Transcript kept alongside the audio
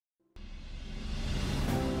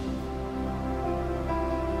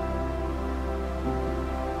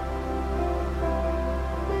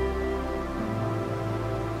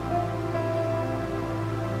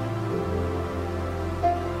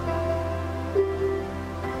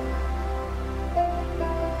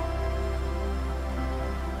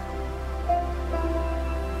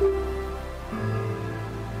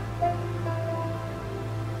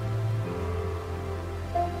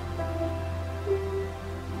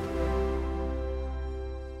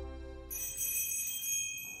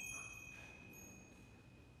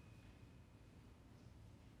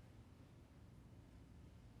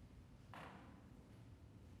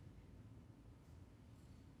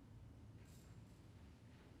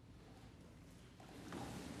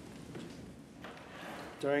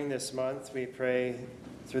During this month, we pray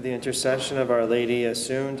through the intercession of Our Lady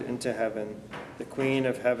assumed into heaven, the Queen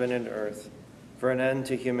of heaven and earth, for an end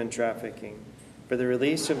to human trafficking, for the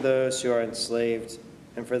release of those who are enslaved,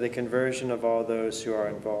 and for the conversion of all those who are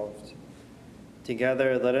involved.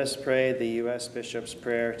 Together, let us pray the U.S. Bishop's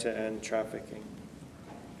prayer to end trafficking.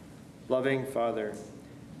 Loving Father,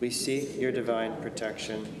 we seek your divine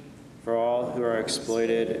protection for all who are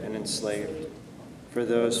exploited and enslaved, for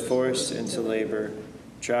those forced into labor,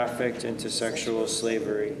 trafficked into sexual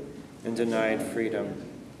slavery, and denied freedom.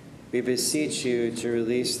 We beseech you to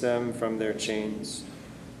release them from their chains.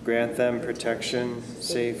 Grant them protection,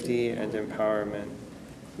 safety, and empowerment.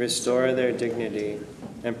 Restore their dignity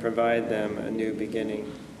and provide them a new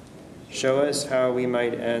beginning. Show us how we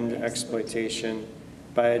might end exploitation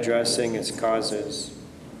by addressing its causes.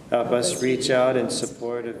 Help us reach out in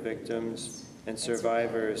support of victims and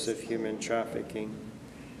survivors of human trafficking.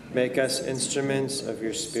 Make us instruments of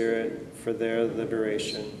your Spirit for their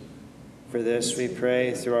liberation. For this we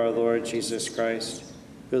pray through our Lord Jesus Christ,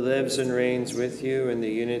 who lives and reigns with you in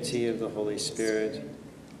the unity of the Holy Spirit,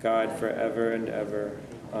 God forever and ever.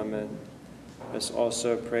 Amen. Let's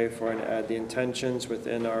also pray for and add the intentions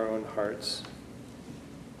within our own hearts.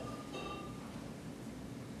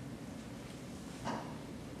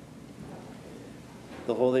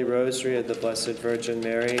 The Holy Rosary of the Blessed Virgin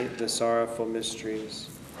Mary, the Sorrowful Mysteries.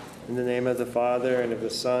 In the name of the Father, and of the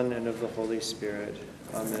Son, and of the Holy Spirit.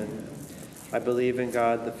 Amen. I believe in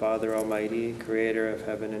God, the Father Almighty, creator of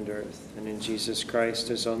heaven and earth, and in Jesus Christ,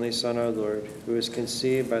 his only Son, our Lord, who was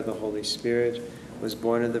conceived by the Holy Spirit, was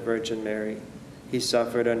born of the Virgin Mary. He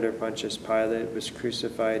suffered under Pontius Pilate, was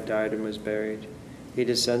crucified, died, and was buried. He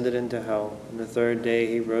descended into hell. On the third day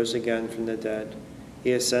he rose again from the dead.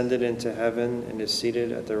 He ascended into heaven and is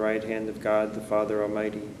seated at the right hand of God, the Father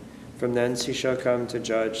Almighty. From thence he shall come to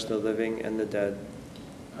judge the living and the dead.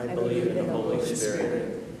 I believe in the Holy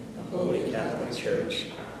Spirit, the Holy Catholic Church,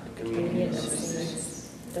 the communion of saints,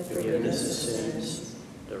 the forgiveness of sins,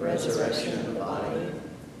 the resurrection of the body,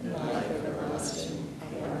 and life everlasting.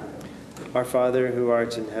 Amen. Our Father, who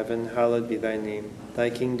art in heaven, hallowed be thy name. Thy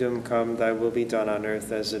kingdom come, thy will be done on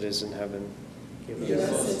earth as it is in heaven. Give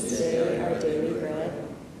us this day our daily bread,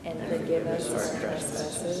 and forgive us our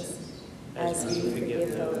trespasses, as we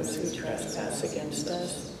forgive those who trespass against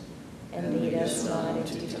us. And lead us not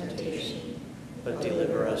into temptation, but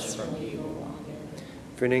deliver us from evil. Amen.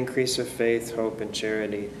 For an increase of faith, hope, and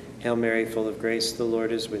charity, Hail Mary, full of grace, the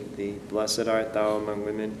Lord is with thee. Blessed art thou among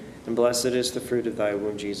women, and blessed is the fruit of thy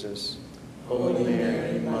womb, Jesus. Holy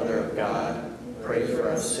Mary, Mother of God, pray for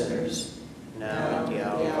us sinners, now and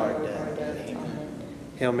at the hour of our death. Amen.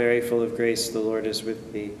 Hail Mary, full of grace, the Lord is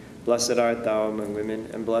with thee. Blessed art thou among women,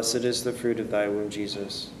 and blessed is the fruit of thy womb,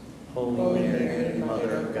 Jesus. Holy Mary,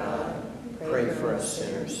 Mother of God, pray for us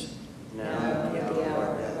sinners, now and at the hour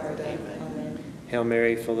of our death. Amen. Hail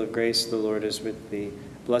Mary, full of grace, the Lord is with thee.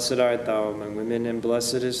 Blessed art thou among women, and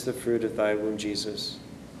blessed is the fruit of thy womb, Jesus.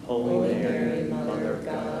 Holy Mary, Mother of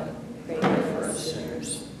God, pray for us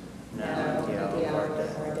sinners, now and at the hour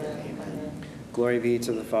of our death. Amen. Glory be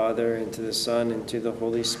to the Father, and to the Son, and to the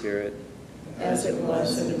Holy Spirit. As it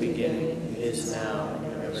was in the beginning, is now,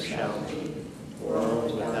 and ever shall be,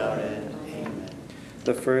 world without end. Amen.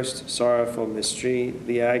 The first sorrowful mystery,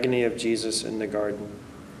 the agony of Jesus in the garden.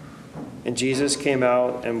 And Jesus came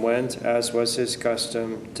out and went, as was his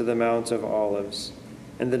custom, to the Mount of Olives,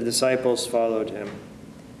 and the disciples followed him.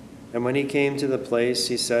 And when he came to the place,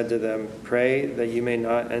 he said to them, Pray that you may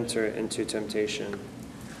not enter into temptation.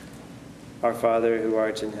 Our Father, who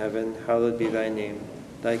art in heaven, hallowed be thy name.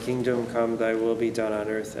 Thy kingdom come, thy will be done on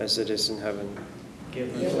earth as it is in heaven.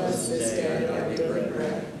 Give us this day our daily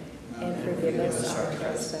bread, and forgive us our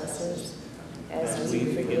trespasses, as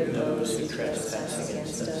we forgive those who trespass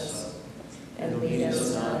against us. And lead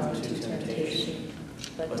us not into temptation,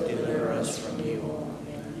 but deliver us from evil.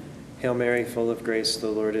 Amen. Hail Mary, full of grace, the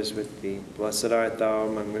Lord is with thee. Blessed art thou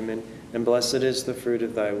among women, and blessed is the fruit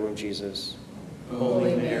of thy womb, Jesus.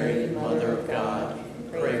 Holy Mary, Mother of God,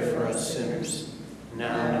 pray for us sinners,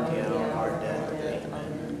 now and at the hour of our death.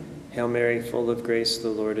 Amen. Hail Mary, full of grace, the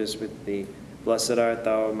Lord is with thee. Blessed art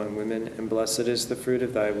thou among women, and blessed is the fruit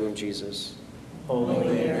of thy womb, Jesus. Holy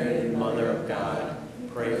Mary, Mother of God,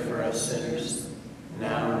 pray for us sinners,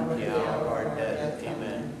 now and at the hour of our death.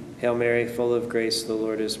 Amen. Hail Mary, full of grace, the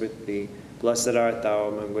Lord is with thee. Blessed art thou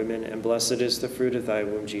among women, and blessed is the fruit of thy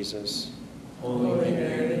womb, Jesus. Holy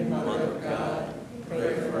Mary, Mother of God,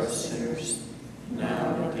 pray for us sinners,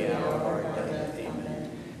 now and at the hour of our death. Amen.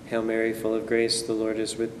 Hail Mary, full of grace, the Lord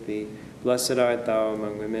is with thee. Blessed art thou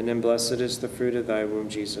among women, and blessed is the fruit of thy womb,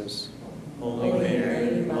 Jesus. Holy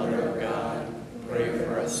Mary, Mother of God, pray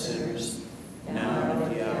for us sinners, now and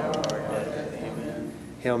at the hour of our death. Amen.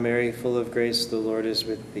 Hail Mary, full of grace, the Lord is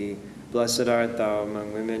with thee. Blessed art thou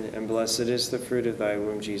among women, and blessed is the fruit of thy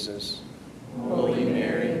womb, Jesus. Holy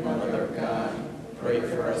Mary, Mother of God, pray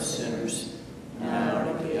for us sinners, now and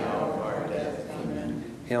at the hour of our death. Amen.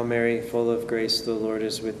 Hail Mary, full of grace, the Lord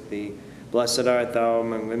is with thee. Blessed art thou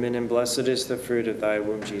among women, and blessed is the fruit of thy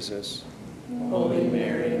womb, Jesus. Holy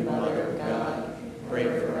Mary, Mother of God, pray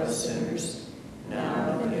for us sinners,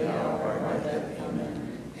 now and at the hour of our death.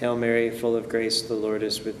 Amen. Hail Mary, full of grace, the Lord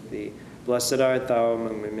is with thee. Blessed art thou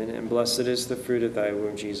among women, and blessed is the fruit of thy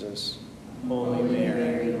womb, Jesus. Holy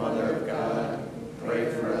Mary, Mother of God,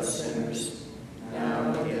 pray for us sinners, now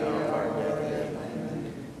and at the hour of our death.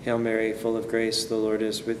 Amen. Hail Mary, full of grace, the Lord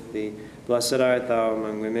is with thee. Blessed art thou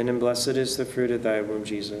among women, and blessed is the fruit of thy womb,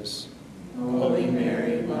 Jesus. Holy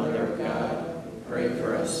Mary, Mother of God, pray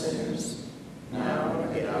for us sinners, now and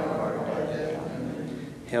at the hour of our death.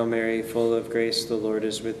 Amen. Hail Mary, full of grace, the Lord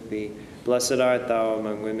is with thee. Blessed art thou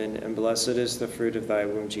among women, and blessed is the fruit of thy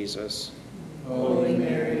womb, Jesus. Holy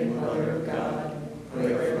Mary, Mother of God,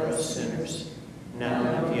 pray for us sinners, now and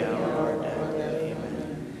at the hour of our death.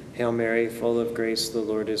 Amen. Hail Mary, full of grace, the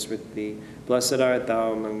Lord is with thee. Blessed art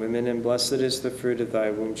thou among women, and blessed is the fruit of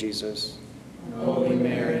thy womb, Jesus. Holy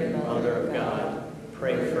Mary, Mother of God,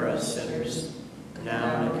 pray for us sinners,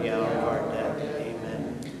 now and at the hour of our death.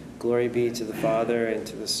 Amen. Glory be to the Father, and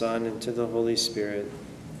to the Son, and to the Holy Spirit.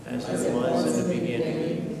 As it was in the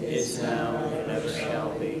beginning, is now, and ever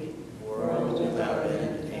shall be, world without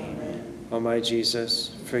end. Amen. O my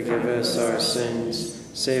Jesus, forgive us our sins,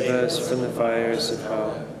 save us from the fires of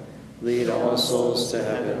hell. Lead all souls to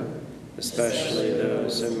heaven, especially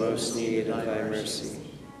those in most need of thy mercy.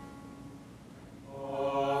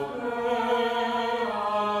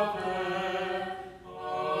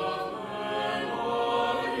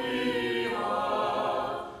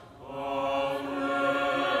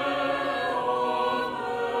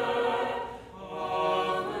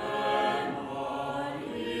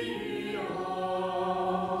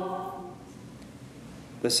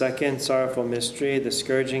 The second sorrowful mystery, the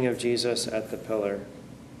scourging of Jesus at the pillar.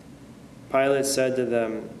 Pilate said to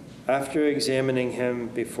them, after examining him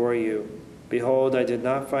before you, behold, I did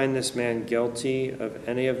not find this man guilty of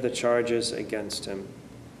any of the charges against him.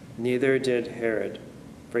 Neither did Herod,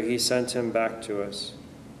 for he sent him back to us.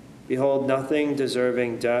 Behold, nothing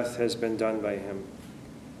deserving death has been done by him.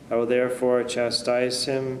 I will therefore chastise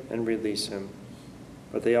him and release him.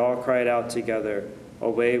 But they all cried out together,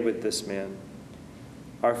 away with this man.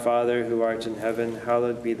 Our Father, who art in heaven,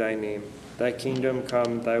 hallowed be thy name. Thy kingdom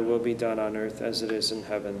come, thy will be done on earth as it is in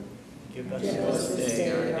heaven. Give us this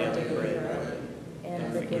day our daily bread,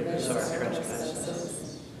 and forgive us our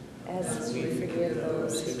trespasses, as we forgive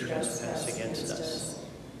those who trespass against us.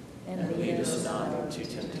 And lead us not into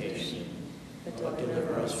temptation, but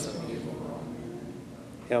deliver us from evil.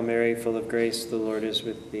 Hail Mary, full of grace, the Lord is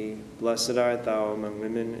with thee. Blessed art thou among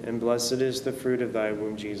women, and blessed is the fruit of thy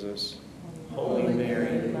womb, Jesus. Holy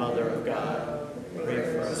Mary, Mother of God, pray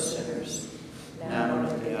for us sinners, now and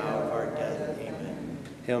at the hour of our death. Amen.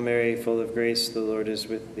 Hail Mary, full of grace, the Lord is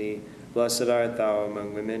with thee. Blessed art thou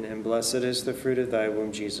among women, and blessed is the fruit of thy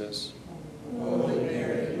womb, Jesus. Holy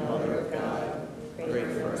Mary, Mother of God, pray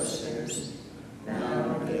for us sinners, now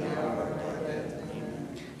and at the hour of our death.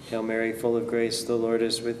 Amen. Hail Mary, full of grace, the Lord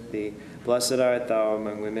is with thee. Blessed art thou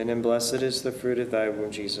among women, and blessed is the fruit of thy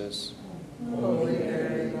womb, Jesus. Holy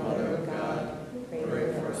Mary, Mother of God,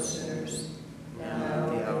 pray for us sinners, now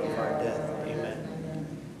and at the hour of our death. Amen.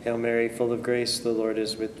 Hail Mary, full of grace, the Lord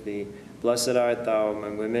is with thee. Blessed art thou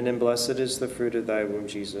among women, and blessed is the fruit of thy womb,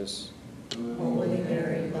 Jesus. Holy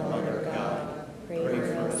Mary, Mother of God, pray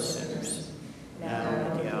for us sinners, now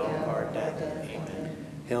and at the hour of our death. Amen.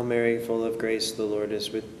 Hail Mary, full of grace, the Lord is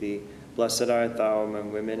with thee. Blessed art thou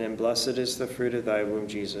among women, and blessed is the fruit of thy womb,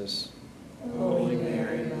 Jesus. Holy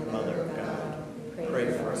Mary, Mother of God,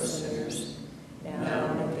 pray for us sinners, now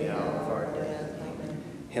and at the hour of our death. Amen.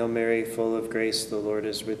 Hail Mary, full of grace, the Lord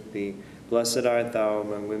is with thee. Blessed art thou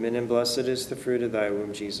among women, and blessed is the fruit of thy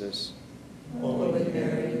womb, Jesus. Holy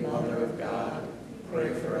Mary, Mother of God,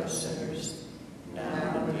 pray for us sinners, now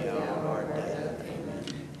and at the hour of our death. Amen.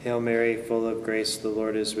 Hail Mary, full of grace, the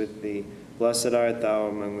Lord is with thee. Blessed art thou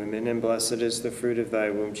among women, and blessed is the fruit of thy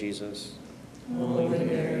womb, Jesus. Holy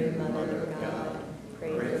Mary, Mother of God,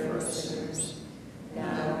 pray for us sinners,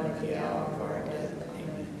 now and at the hour of our death.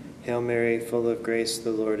 Amen. Hail Mary, full of grace,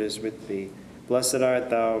 the Lord is with thee. Blessed art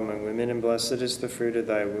thou among women, and blessed is the fruit of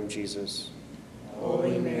thy womb, Jesus.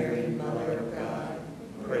 Holy Mary, Mother of God,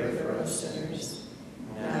 pray for us sinners,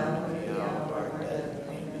 now and at the hour of our death.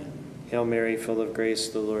 Amen. Hail Mary, full of grace,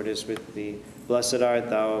 the Lord is with thee. Blessed art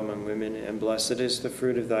thou among women, and blessed is the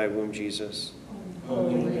fruit of thy womb, Jesus.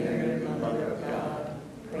 Holy Mary, Mother of God,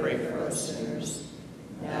 pray for us sinners,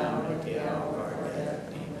 now and at the hour of our death.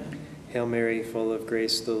 Amen. Hail Mary, full of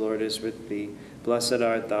grace, the Lord is with thee. Blessed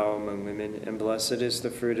art thou among women, and blessed is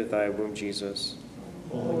the fruit of thy womb, Jesus.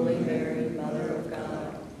 Holy Mary, Mother of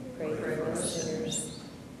God, pray for us sinners,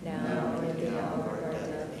 now and at the hour of our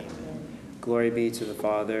death. Amen. Glory be to the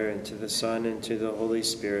Father, and to the Son, and to the Holy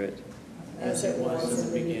Spirit. As it was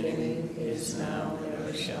in the beginning, is now, and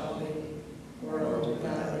ever shall be, world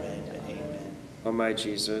without end. Amen. O my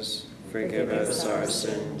Jesus, forgive us our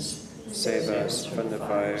sins, save us from the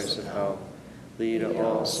fires of hell. Lead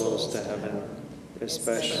all souls to heaven,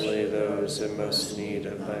 especially those in most need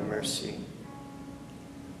of thy mercy.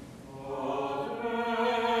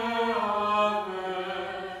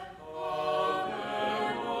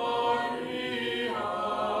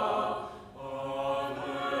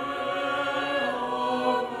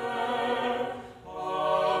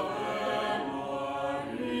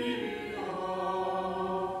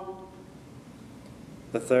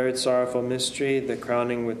 The third sorrowful mystery, the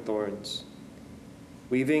crowning with thorns.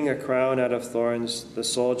 Weaving a crown out of thorns, the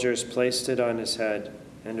soldiers placed it on his head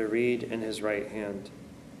and a reed in his right hand.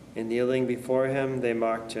 And kneeling before him, they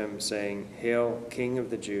mocked him, saying, Hail, King of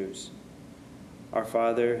the Jews! Our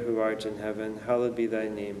Father, who art in heaven, hallowed be thy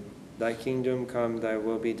name. Thy kingdom come, thy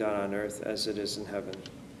will be done on earth as it is in heaven.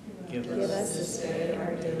 Give us this day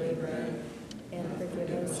our daily bread, and forgive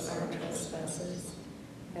us our trespasses,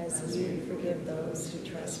 as we forgive those who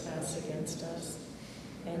trespass against us.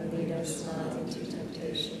 And lead us not into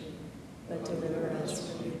temptation, but deliver us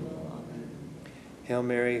from evil. Amen. Hail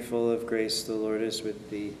Mary, full of grace, the Lord is with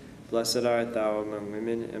thee. Blessed art thou among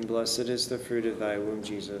women, and blessed is the fruit of thy womb,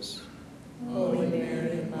 Jesus. Holy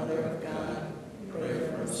Mary, Mother of God, pray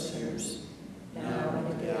for us sinners, now and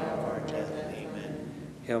at the hour of our death. Amen.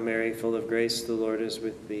 Hail Mary, full of grace, the Lord is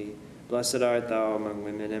with thee. Blessed art thou among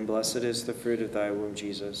women, and blessed is the fruit of thy womb,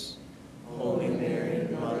 Jesus. Holy Mary,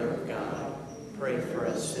 Mother of God, pray for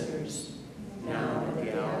us sinners, now and at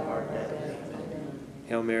the hour of our death. Amen.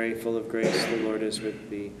 Hail Mary, full of grace, the Lord is with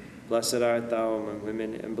thee. Blessed art thou among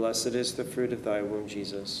women, and blessed is the fruit of thy womb,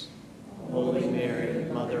 Jesus. Holy Mary,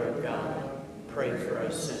 Mother of God, pray for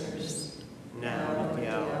us sinners, now and at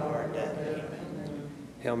the hour of our death. Amen.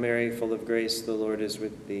 Hail Mary, full of grace, the Lord is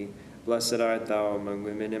with thee. Blessed art thou among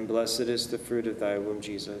women, and blessed is the fruit of thy womb,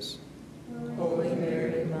 Jesus. Holy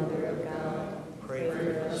Mary, Mother of God, pray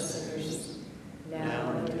for us sinners, now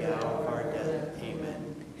and at the hour of our death.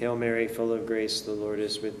 Amen. Hail Mary, full of grace, the Lord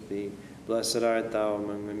is with thee. Blessed art thou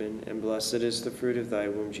among women, and blessed is the fruit of thy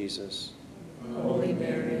womb, Jesus. Holy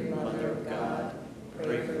Mary, Mother of God,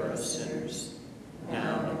 pray for us sinners,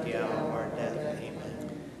 now and at the hour of our death. Amen.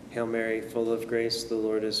 Hail Mary, full of grace, the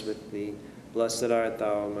Lord is with thee. Blessed art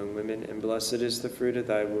thou among women, and blessed is the fruit of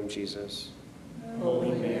thy womb, Jesus.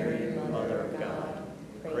 Holy Mary, Mother of God,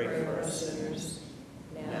 pray for us sinners,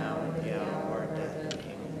 now and at the hour of our death.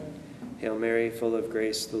 Amen. Hail Mary, full of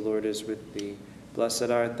grace, the Lord is with thee.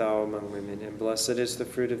 Blessed art thou among women, and blessed is the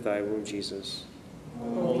fruit of thy womb, Jesus.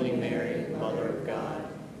 Holy Mary, Mother of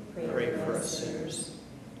God, pray for us sinners,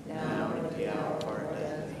 now and at the hour of our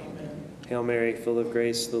death. Amen. Hail Mary, full of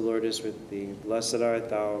grace, the Lord is with thee. Blessed art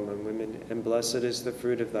thou among women, and blessed is the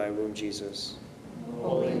fruit of thy womb, Jesus.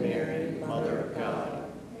 Holy Mary, Mother of God,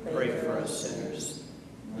 pray for us sinners,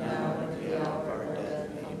 now and at the hour of our death.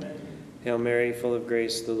 Amen. Hail Mary, full of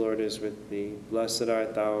grace, the Lord is with thee. Blessed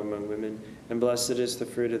art thou among women, and blessed is the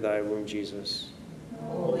fruit of thy womb, Jesus.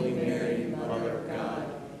 Holy Mary, Mother of God,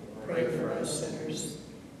 pray for us sinners,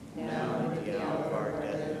 now and at the hour of our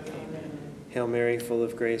death. Amen. Hail Mary, full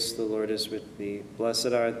of grace, the Lord is with thee. Blessed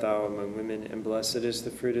art thou among women, and blessed is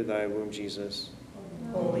the fruit of thy womb, Jesus.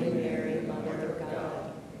 Holy Mary, Mother of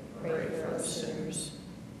God, pray for us sinners,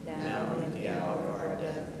 now and at the hour of our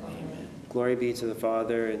death. Amen. Glory be to the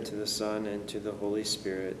Father, and to the Son, and to the Holy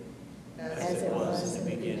Spirit. As it was in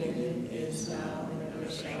the beginning, is now, and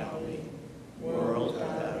ever shall be, world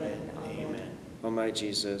without end. Amen. O my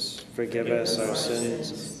Jesus, forgive us our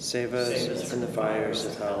sins, save us from the fires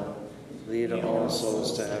of hell. Lead all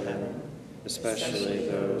souls to heaven, especially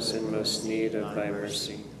those in most need of thy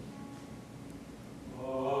mercy.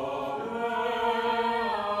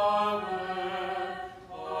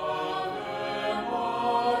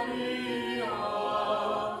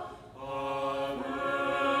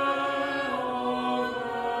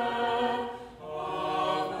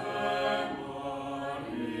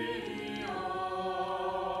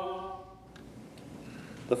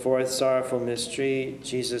 The fourth sorrowful mystery,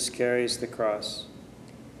 Jesus carries the cross.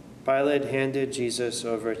 Pilate handed Jesus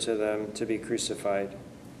over to them to be crucified.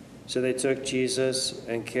 So they took Jesus,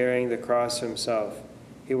 and carrying the cross himself,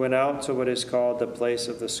 he went out to what is called the place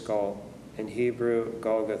of the skull, in Hebrew,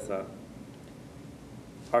 Golgotha.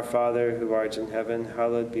 Our Father, who art in heaven,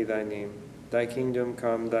 hallowed be thy name. Thy kingdom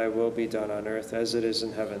come, thy will be done on earth as it is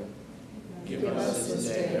in heaven. Give us this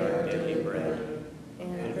day our daily bread,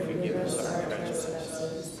 and forgive us our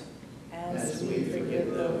trespasses, as we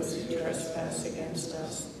forgive those who trespass against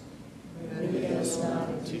us. Lead us not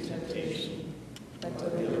into temptation, but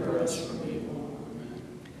deliver us from evil.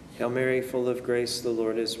 Hail Mary, full of grace, the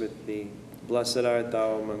Lord is with thee. Blessed art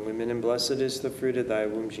thou among women, and blessed is the fruit of thy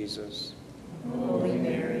womb, Jesus. Holy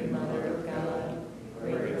Mary, Mother of God,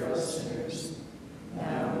 pray for us sinners,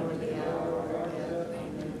 now and at the hour of our death.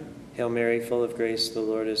 Amen. Hail Mary, full of grace, the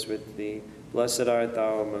Lord is with thee. Blessed art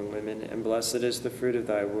thou among women, and blessed is the fruit of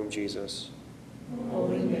thy womb, Jesus.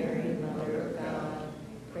 Holy Mary, Mother of God,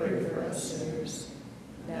 pray for us sinners,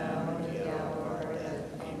 now and at the hour of our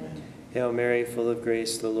death. Amen. Hail Mary, full of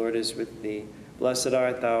grace, the Lord is with thee. Blessed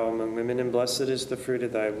art thou among women, and blessed is the fruit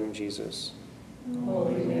of thy womb, Jesus.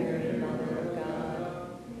 Holy Mary, Mother of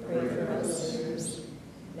God, pray for us sinners,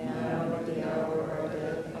 now and at the hour of our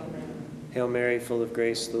death. Amen. Hail Mary, full of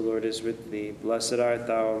grace, the Lord is with thee. Blessed art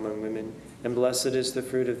thou among women, and blessed is the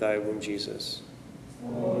fruit of thy womb, Jesus.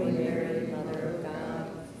 Holy Mary, Mother of God,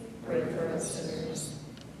 pray for us sinners,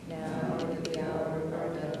 now and at the hour of our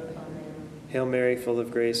death. Amen. Hail Mary, full of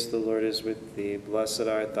grace, the Lord is with thee. Blessed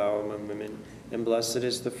art thou among women, and blessed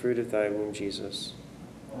is the fruit of thy womb, Jesus.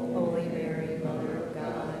 Holy Mary, Mother of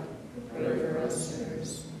God, pray for us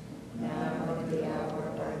sinners, now and at the hour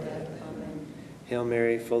of our death. Amen. Hail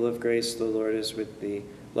Mary, full of grace, the Lord is with thee.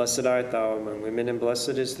 Blessed art thou among women, and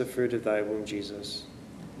blessed is the fruit of thy womb, Jesus.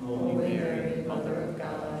 Holy Mary, Mother of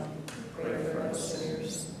God, pray for us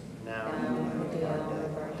sinners, now and at the hour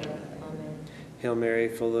of our death. Amen. Hail Mary,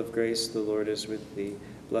 full of grace, the Lord is with thee.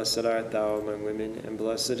 Blessed art thou among women, and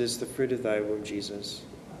blessed is the fruit of thy womb, Jesus.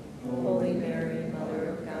 Holy Mary, Mother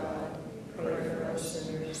of God, pray for us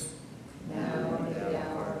sinners, now and at the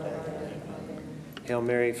hour of our death. Amen. Hail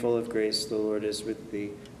Mary, full of grace, the Lord is with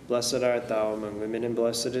thee. Blessed art thou among women, and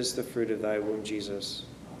blessed is the fruit of thy womb, Jesus.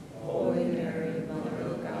 Holy Mary, Mother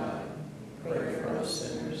of God, pray for us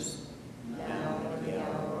sinners, now and at the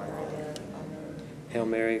hour of our death. Amen. Hail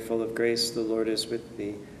Mary, full of grace, the Lord is with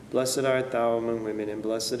thee. Blessed art thou among women, and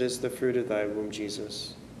blessed is the fruit of thy womb,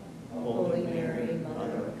 Jesus. Holy Mary,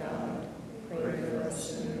 Mother of God, pray for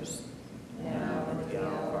us sinners, now and at the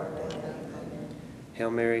hour of our death. Amen.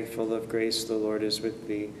 Hail Mary, full of grace, the Lord is with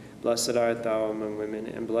thee. Blessed art thou among women,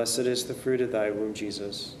 and blessed is the fruit of thy womb,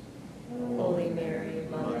 Jesus. Holy Mary,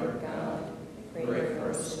 Mother of God, pray for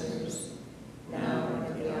us sinners, now and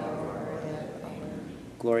at the hour of our death. Amen.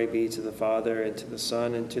 Glory be to the Father, and to the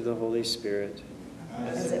Son, and to the Holy Spirit.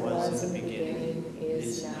 As it was in the beginning,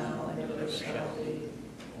 is now, and ever shall be,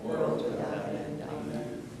 world without end.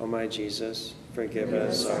 Amen. O my Jesus, forgive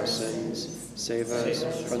us our sins, save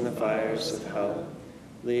us from the fires of hell.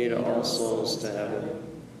 Lead all souls to heaven,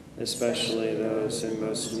 especially those in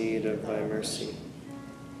most need of thy mercy.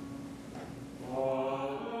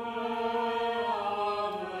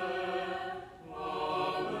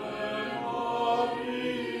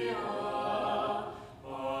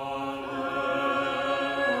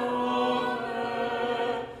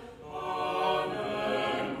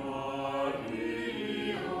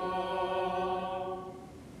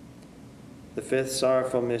 The fifth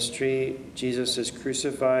sorrowful mystery, Jesus is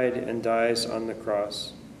crucified and dies on the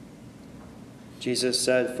cross. Jesus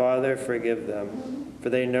said, Father, forgive them, for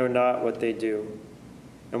they know not what they do.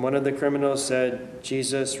 And one of the criminals said,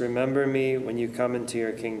 Jesus, remember me when you come into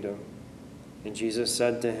your kingdom. And Jesus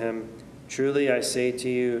said to him, Truly I say to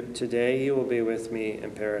you, today you will be with me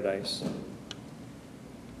in paradise.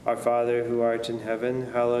 Our Father, who art in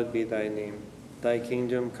heaven, hallowed be thy name. Thy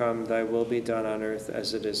kingdom come, thy will be done on earth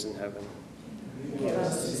as it is in heaven. Give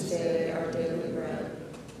us this day our daily bread,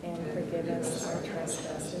 and forgive us our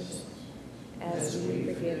trespasses, as we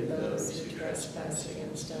forgive those who trespass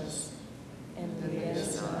against us. And lead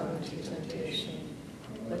us not into temptation,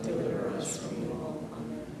 but deliver us from evil.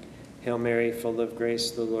 Amen. Hail Mary, full of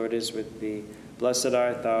grace, the Lord is with thee. Blessed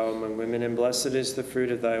art thou among women, and blessed is the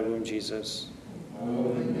fruit of thy womb, Jesus.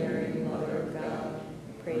 Holy Mary, Mother of God,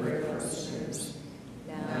 pray for us sinners,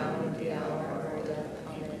 now and at the hour of our death.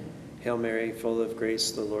 Amen. Hail Mary, full of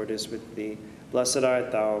grace, the Lord is with thee. Blessed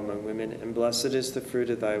art thou among women, and blessed is the fruit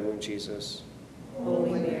of thy womb, Jesus.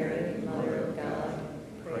 Holy Mary, Mother of God,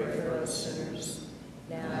 pray for us sinners,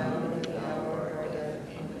 now and at the hour of our death.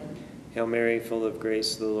 Amen. Hail Mary, full of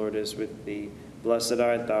grace, the Lord is with thee. Blessed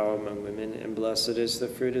art thou among women, and blessed is the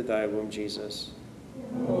fruit of thy womb, Jesus.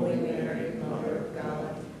 Holy Mary, Mother of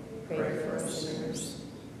God, pray for us sinners,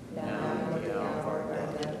 now and at the hour of our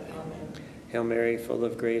death. Amen. Hail Mary, full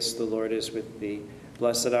of grace, the Lord is with thee.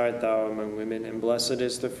 Blessed art thou among women, and blessed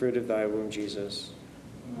is the fruit of thy womb, Jesus.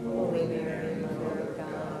 Holy Mary, Mother of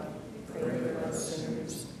God, pray for us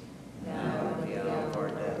sinners, now and at the hour of our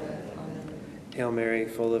death. Amen. Hail Mary,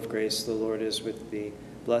 full of grace, the Lord is with thee.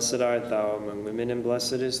 Blessed art thou among women, and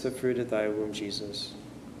blessed is the fruit of thy womb, Jesus.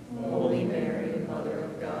 Holy Mary, Mother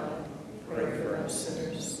of God, pray for us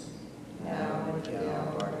sinners, now and at the hour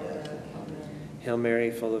of our death. Amen. Hail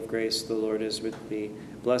Mary, full of grace, the Lord is with thee.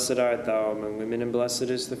 Blessed art thou among women, and blessed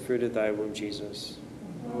is the fruit of thy womb, Jesus.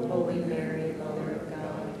 Holy Mary, Mother of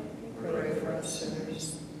God, pray for us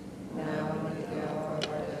sinners, now and at the hour of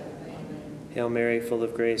our death. Amen. Hail Mary, full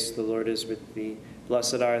of grace, the Lord is with thee.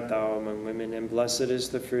 Blessed art thou among women, and blessed is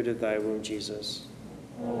the fruit of thy womb, Jesus.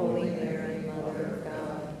 Holy Mary, Mother of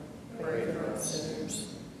God, pray for us sinners,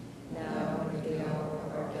 now and at the hour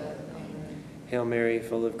of our death. Amen. Hail Mary,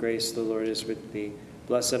 full of grace, the Lord is with thee.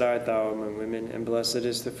 Blessed art thou among women, and blessed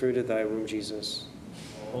is the fruit of thy womb, Jesus.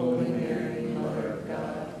 Holy Mary, Mother of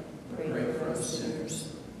God, pray for us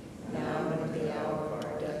sinners, now and at the hour of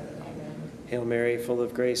our death. Amen. Hail Mary, full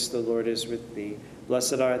of grace, the Lord is with thee.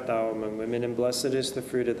 Blessed art thou among women, and blessed is the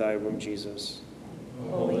fruit of thy womb, Jesus.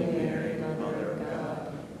 Holy Mary, Mother of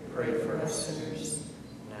God, pray for us sinners,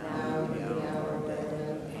 now and at the hour of our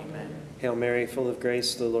death. Amen. Hail Mary, full of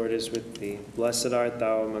grace, the Lord is with thee. Blessed art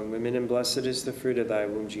thou among women, and blessed is the fruit of thy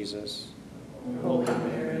womb, Jesus. Holy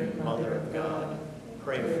Mary, Mother of God,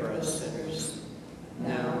 pray for us sinners,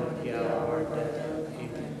 now and at the hour of our death.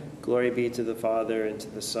 Amen. Glory be to the Father, and to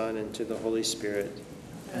the Son, and to the Holy Spirit.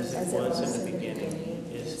 As it was in the beginning,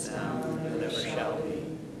 is now, and ever shall be,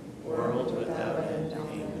 world without end.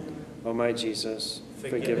 Amen. O my Jesus,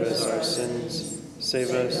 forgive us our sins, save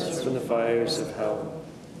us from the fires of hell.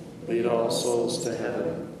 Lead all souls to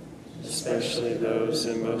heaven, especially those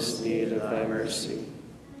in most need of thy mercy.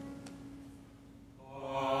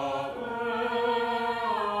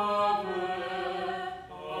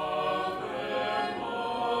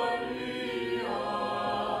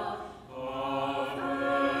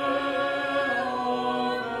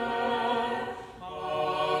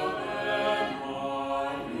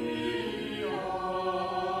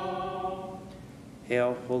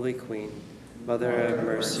 Hail, Holy Queen, Mother of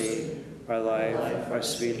mercy, our life, our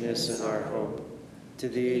sweetness, and our hope. To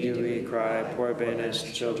thee do we cry, poor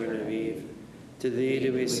banished children of Eve. To thee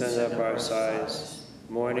do we send up our sighs,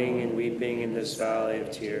 mourning and weeping in this valley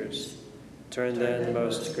of tears. Turn then,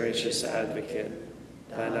 most gracious Advocate,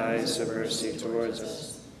 thine eyes of mercy towards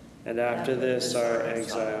us, and after this our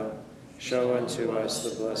exile, show unto us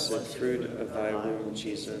the blessed fruit of thy womb,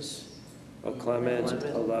 Jesus. O clement,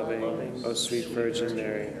 O loving, O sweet Virgin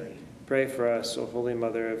Mary, pray for us, O Holy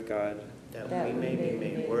Mother of God, That we may be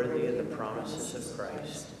made worthy of the promises of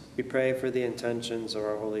Christ. We pray for the intentions of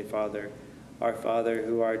our Holy Father. Our Father,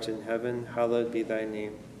 who art in heaven, hallowed be thy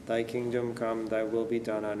name. Thy kingdom come, thy will be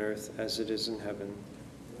done on earth as it is in heaven.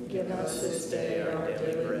 Give us this day our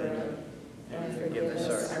daily bread, and forgive us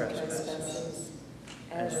our trespasses,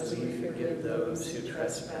 as we forgive those who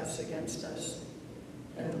trespass against us.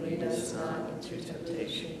 And lead us not into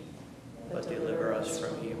temptation, but deliver us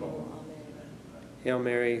from evil. Hail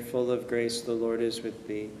Mary, full of grace, the Lord is with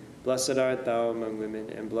thee. Blessed art thou among women,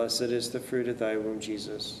 and blessed is the fruit of thy womb,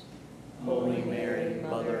 Jesus. Holy Mary,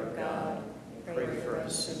 Mother of God, pray for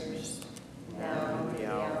us sinners, now and at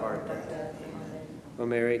the hour of our death. Amen. O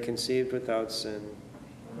Mary, conceived without sin.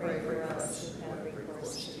 Pray for us who have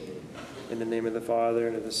recourse to you. In the name of the Father,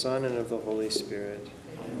 and of the Son, and of the Holy Spirit.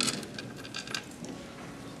 Amen.